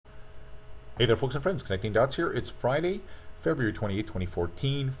Hey there, folks and friends. Connecting Dots here. It's Friday, February 28,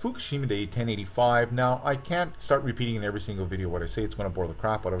 2014. Fukushima Day 1085. Now, I can't start repeating in every single video what I say. It's going to bore the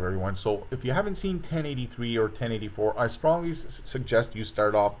crap out of everyone. So, if you haven't seen 1083 or 1084, I strongly suggest you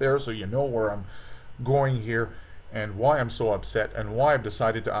start off there so you know where I'm going here and why I'm so upset and why I've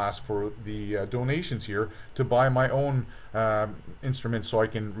decided to ask for the donations here to buy my own instruments so I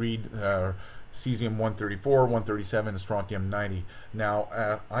can read cesium-134, 137, and strontium-90.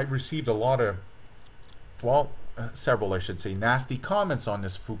 Now, I received a lot of, several, I should say, nasty comments on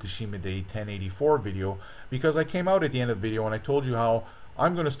this Fukushima Day 1084 video because I came out at the end of the video and I told you how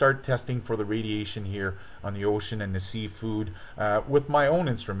I'm going to start testing for the radiation here on the ocean and the seafood with my own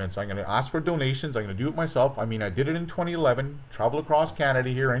instruments. I'm going to ask for donations. I'm going to do it myself. I mean, I did it in 2011, travel across Canada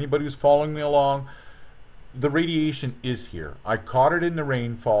here. Anybody who's following me along, the radiation is here. I caught it in the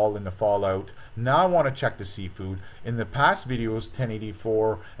rainfall, in the fallout. Now I want to check the seafood. In the past videos,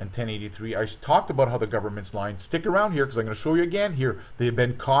 1084 and 1083, I talked about how the government's lying. Stick around here because I'm going to show you again here. They've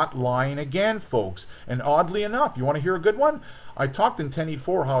been caught lying again, folks. And oddly enough, you want to hear a good one? I talked in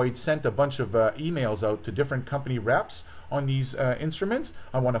 1084 how I'd sent a bunch of emails out to different company reps on these instruments.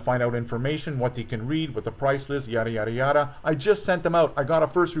 I want to find out information, what they can read, what the price list, yada, yada, yada. I just sent them out. I got a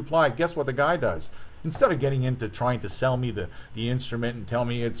first reply. Guess what the guy does? Instead of getting into trying to sell me the instrument and tell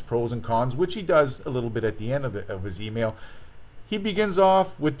me its pros and cons, which he does a little bit at the end of his email, he begins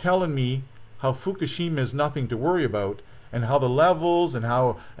off with telling me how Fukushima is nothing to worry about and how the levels and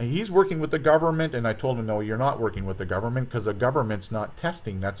how he's working with the government. And I told him, no, you're not working with the government because the government's not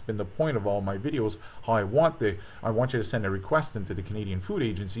testing. That's been the point of all my videos, how I want you to send a request into the Canadian Food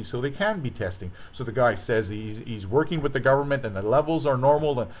Agency so they can be testing. So the guy says he's working with the government and the levels are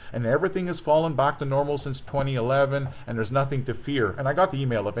normal and everything has fallen back to normal since 2011 and there's nothing to fear. And I got the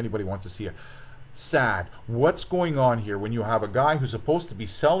email if anybody wants to see it. Sad. What's going on here when you have a guy who's supposed to be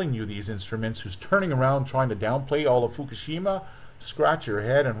selling you these instruments who's turning around trying to downplay all of Fukushima? Scratch your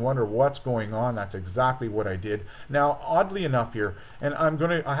head and wonder what's going on. That's exactly what I did. Now, oddly enough here, and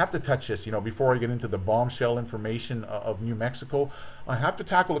I have to touch this, before I get into the bombshell information of New Mexico, I have to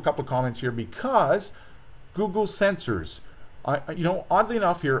tackle a couple of comments here because Google censors. Oddly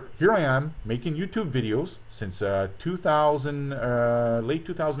enough, here I am making YouTube videos since late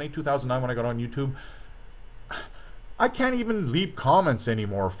 2008, 2009 when I got on YouTube. I can't even leave comments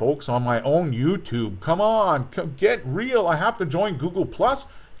anymore, folks, on my own YouTube. Come on, get real. I have to join Google Plus.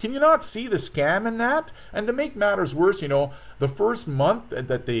 Can you not see the scam in that? And to make matters worse, the first month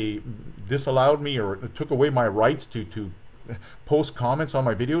that they disallowed me or took away my rights to post comments on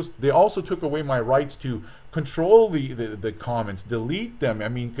my videos, they also took away my rights to control the comments, delete them. I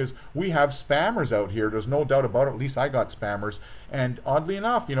mean, because we have spammers out here. There's no doubt about it. At least I got spammers. And oddly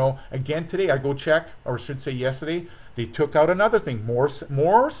enough, again today, I go check, or should say yesterday, they took out another thing,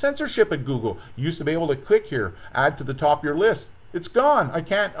 more censorship at Google. You used to be able to click here, add to the top of your list. It's gone. I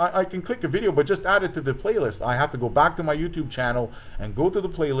can click a video, but just add it to the playlist. I have to go back to my YouTube channel and go to the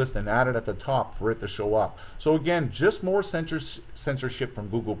playlist and add it at the top for it to show up. So again, just more censorship from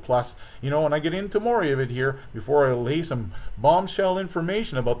Google Plus. And I get into more of it here before I lay some bombshell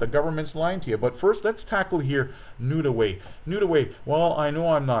information about the government's lying to you. But first, let's tackle here Nudaway. Nudaway, well, I know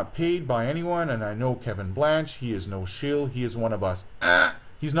I'm not paid by anyone, and I know Kevin Blanche. He is no shill. He is one of us.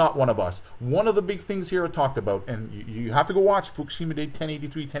 He's not one of us. One of the big things here I talked about, and you have to go watch Fukushima Day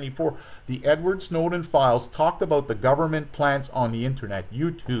 1083, 1084. The Edward Snowden files talked about the government plants on the internet,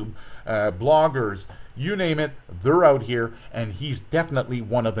 YouTube, bloggers, you name it, they're out here, and he's definitely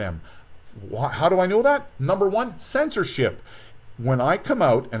one of them. How do I know that? Number one, censorship. When I come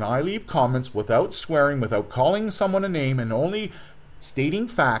out and I leave comments without swearing, without calling someone a name, and only stating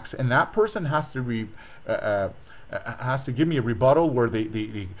facts, and that person has to give me a rebuttal where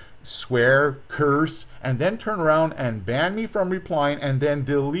they swear, curse, and then turn around and ban me from replying and then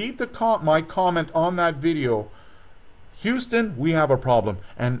delete my comment on that video. Houston, we have a problem.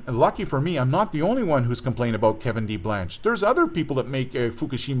 And lucky for me, I'm not the only one who's complained about Kevin D. Blanche. There's other people that make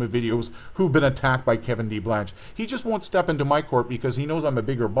Fukushima videos who've been attacked by Kevin D. Blanche. He just won't step into my court because he knows I'm a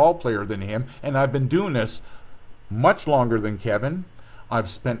bigger ball player than him, and I've been doing this much longer than Kevin. I've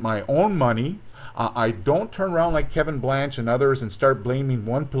spent my own money. I don't turn around like Kevin Blanche and others and start blaming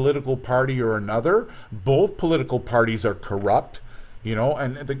one political party or another. Both political parties are corrupt,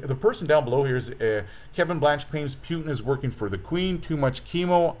 and the person down below here is Kevin Blanche claims Putin is working for the Queen, too much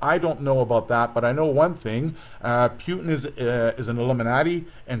chemo. I don't know about that, but I know one thing. Putin is an Illuminati,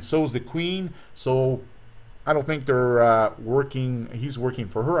 and so is the Queen, so I don't think they're he's working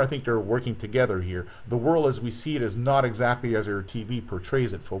for her. I think they're working together here. The world as we see it is not exactly as our TV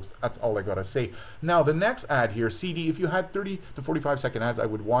portrays it, folks. That's all I gotta say. Now, the next ad here, CD, if you had 30 to 45 second ads, I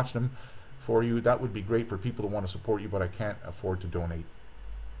would watch them. for you. That would be great for people who want to support you, but I can't afford to donate.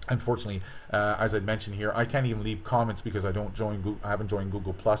 Unfortunately, as I mentioned here, I can't even leave comments because I don't join. I haven't joined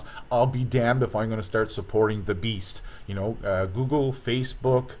Google Plus. I'll be damned if I'm going to start supporting the beast. You know, Google,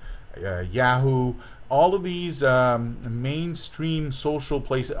 Facebook, Yahoo. All of these mainstream social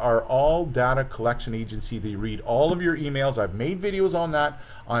places are all data collection agency. They read all of your emails. I've made videos on that.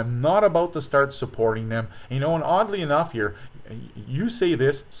 I'm not about to start supporting them. You know, and oddly enough here, you say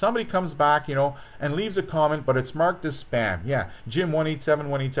this, somebody comes back, you know, and leaves a comment, but it's marked as spam. Yeah, Jim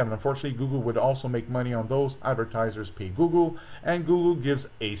 187. Unfortunately, Google would also make money on those. Advertisers pay Google, and Google gives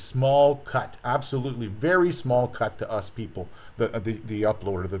a small cut, absolutely very small cut to us people, the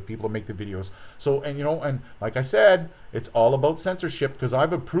uploader, the people that make the videos. So, and you know, and like I said, it's all about censorship because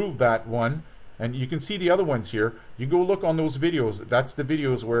I've approved that one. And you can see the other ones here. You go look on those videos. That's the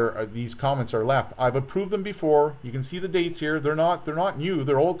videos where these comments are left. I've approved them before. You can see the dates here. They're not new.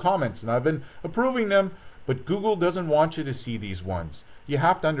 They're old comments, and I've been approving them. But Google doesn't want you to see these ones. You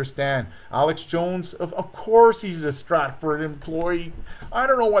have to understand. Alex Jones, of course, he's a Stratford employee. I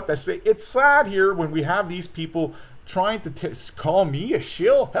don't know what to say. It's sad here when we have these people trying to call me a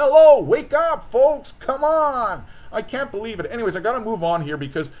shill. Hello, wake up, folks. Come on. I can't believe it. Anyways, I got to move on here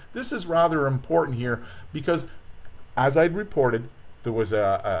because this is rather important here because, as I'd reported, there was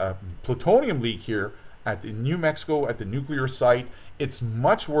a plutonium leak here at the New Mexico at the nuclear site. It's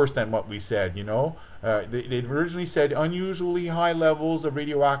much worse than what we said, you know. They'd originally said unusually high levels of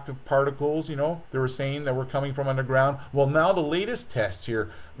radioactive particles, you know. They were saying that were coming from underground. Well, now the latest test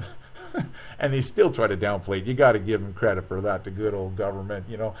here, and they still try to downplay it. You got to give them credit for that, the good old government.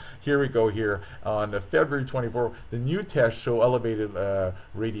 You know, here we go here on February 24th. The new tests show elevated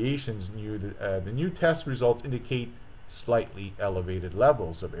radiations. The new test results indicate slightly elevated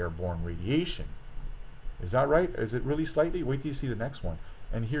levels of airborne radiation. Is that right? Is it really slightly? Wait till you see the next one.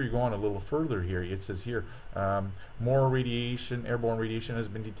 And here you go on a little further here. It says here, more radiation, airborne radiation has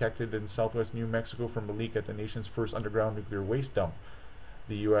been detected in southwest New Mexico from a leak at the nation's first underground nuclear waste dump.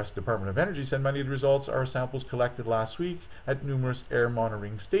 The U.S. Department of Energy said many of the results are samples collected last week at numerous air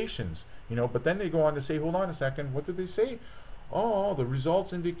monitoring stations. You know, but then they go on to say, hold on a second, what did they say? Oh, the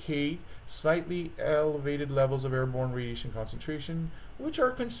results indicate slightly elevated levels of airborne radiation concentration, which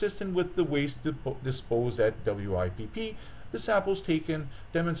are consistent with the waste disposed at WIPP. The samples taken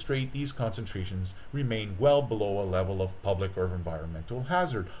demonstrate these concentrations remain well below a level of public or environmental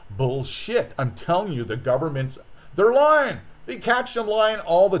hazard. Bullshit. I'm telling you, the governments, they're lying. They catch them lying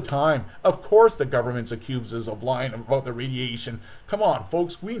all the time. Of course the government's accused us of lying about the radiation. Come on,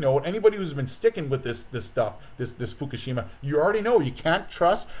 folks, we know it. Anybody who's been sticking with this stuff, this Fukushima, you already know you can't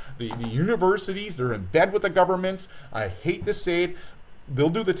trust the universities. They're in bed with the governments. I hate to say it. They'll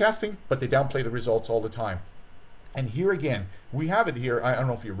do the testing, but they downplay the results all the time. And here again, we have it here. I don't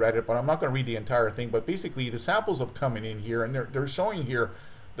know if you read it, but I'm not going to read the entire thing. But basically, the samples have come in here, and they're showing here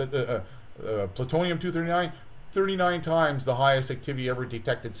that the plutonium-239, 39 times the highest activity ever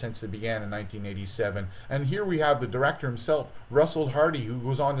detected since it began in 1987. And here we have the director himself, Russell Hardy, who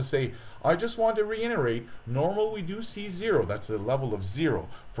goes on to say, I just want to reiterate, normal we do see 0. That's a level of 0.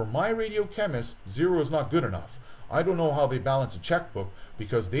 For my radiochemists, 0 is not good enough. I don't know how they balance a checkbook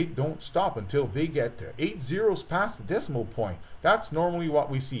because they don't stop until they get to 8 zeros past the decimal point. That's normally what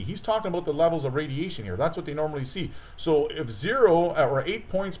we see. He's talking about the levels of radiation here. That's what they normally see. So if 0 or 8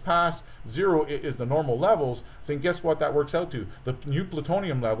 points past 0 is the normal levels, then guess what that works out to? The new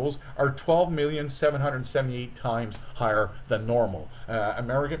plutonium levels are 12,778 times higher than normal.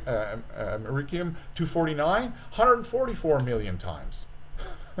 Americium-249, 144 million times.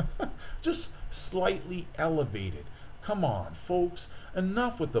 Just slightly elevated. Come on, folks.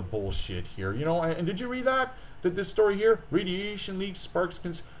 Enough with the bullshit here. You know, and did you read that? That this story here, radiation leaks sparks.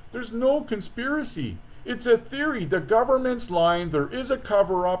 There's no conspiracy. It's a theory. The government's lying. There is a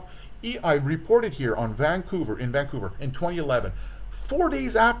cover-up. I reported here on Vancouver in 2011. 4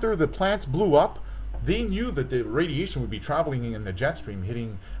 days after the plants blew up, they knew that the radiation would be traveling in the jet stream,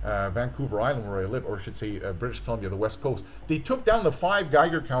 hitting Vancouver Island where I live, or I should say British Columbia, the west coast. They took down the 5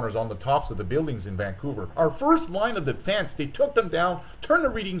 Geiger counters on the tops of the buildings in Vancouver. Our first line of defense, they took them down, turned the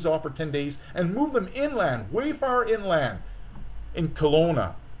readings off for 10 days, and moved them inland, way far inland, in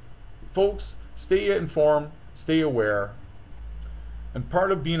Kelowna. Folks, stay informed, stay aware. And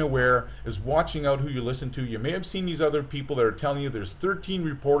part of being aware is watching out who you listen to. You may have seen these other people that are telling you there's 13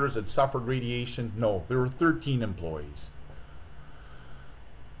 reporters that suffered radiation. No, there were 13 employees.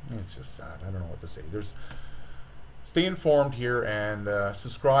 It's just sad. I don't know what to say. Stay informed here and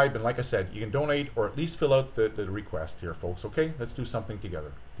subscribe. And like I said, you can donate or at least fill out the request here, folks. Okay? Let's do something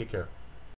together. Take care.